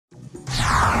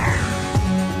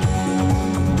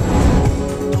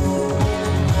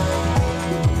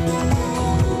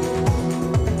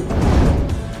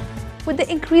With the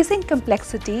increasing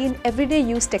complexity in everyday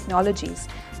use technologies,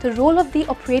 the role of the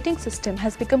operating system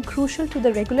has become crucial to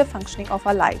the regular functioning of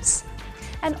our lives.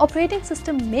 An operating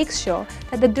system makes sure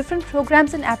that the different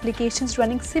programs and applications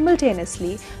running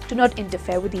simultaneously do not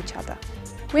interfere with each other.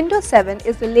 Windows 7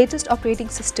 is the latest operating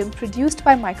system produced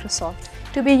by Microsoft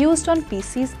to be used on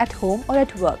PCs at home or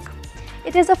at work.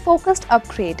 It is a focused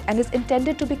upgrade and is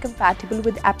intended to be compatible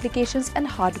with applications and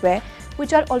hardware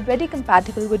which are already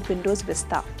compatible with Windows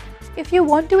Vista. If you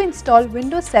want to install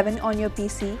Windows 7 on your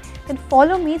PC, then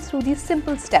follow me through these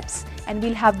simple steps and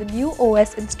we'll have the new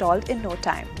OS installed in no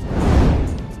time.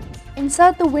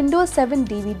 Insert the Windows 7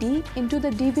 DVD into the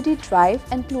DVD drive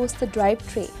and close the drive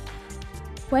tray.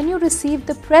 When you receive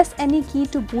the Press Any Key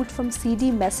to Boot from CD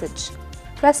message,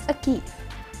 press a key.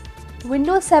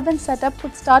 Windows 7 setup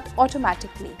would start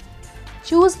automatically.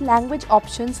 Choose Language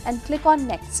options and click on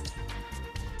Next.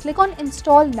 Click on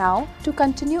Install Now to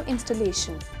continue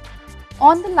installation.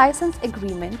 On the license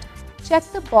agreement, check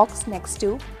the box next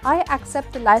to I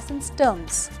accept the license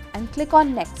terms and click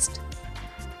on Next.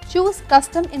 Choose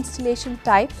Custom Installation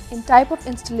Type in Type of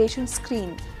Installation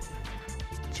screen.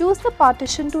 Choose the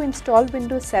partition to install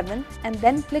Windows 7 and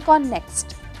then click on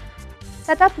Next.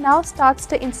 Setup now starts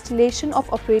the installation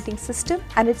of operating system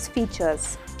and its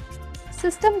features.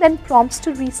 System then prompts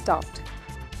to restart.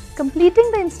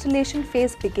 Completing the installation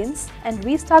phase begins and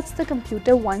restarts the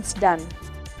computer once done.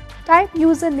 Type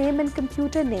username and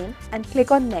computer name and click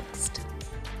on Next.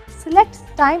 Select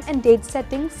time and date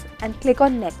settings and click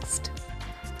on Next.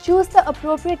 Choose the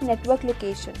appropriate network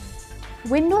location.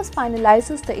 Windows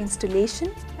finalizes the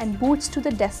installation and boots to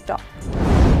the desktop.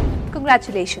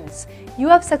 Congratulations! You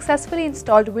have successfully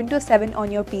installed Windows 7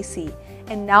 on your PC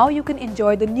and now you can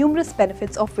enjoy the numerous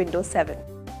benefits of Windows 7.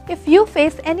 If you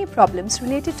face any problems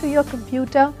related to your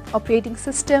computer, operating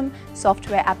system,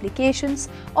 software applications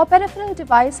or peripheral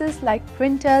devices like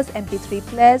printers, MP3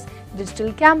 players,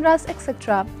 digital cameras,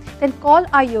 etc., then call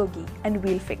iYogi and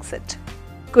we'll fix it.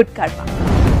 Good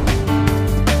karma!